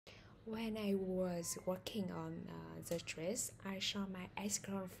When I was working on the dress, I saw my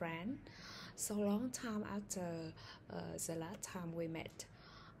ex-girlfriend. So long time after the last time we met,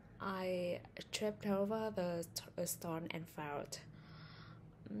 I tripped over the stone and fell.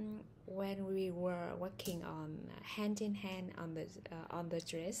 When we were working on hand in hand on the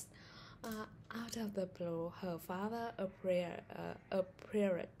dress, out of the blue, her father appeared.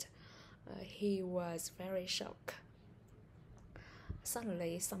 He was very shocked.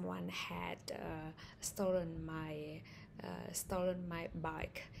 Suddenly, someone had stolen my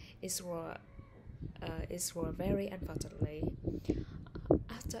bike. It was very unfortunately.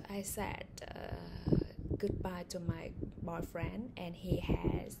 After I said goodbye to my boyfriend and he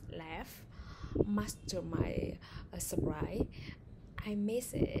has left, much to my surprise, I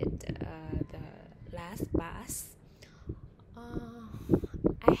missed the last bus.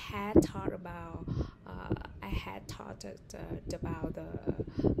 I had thought about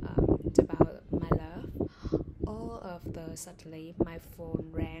about my love. All of the suddenly my phone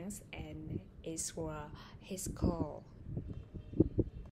rang and it was his call.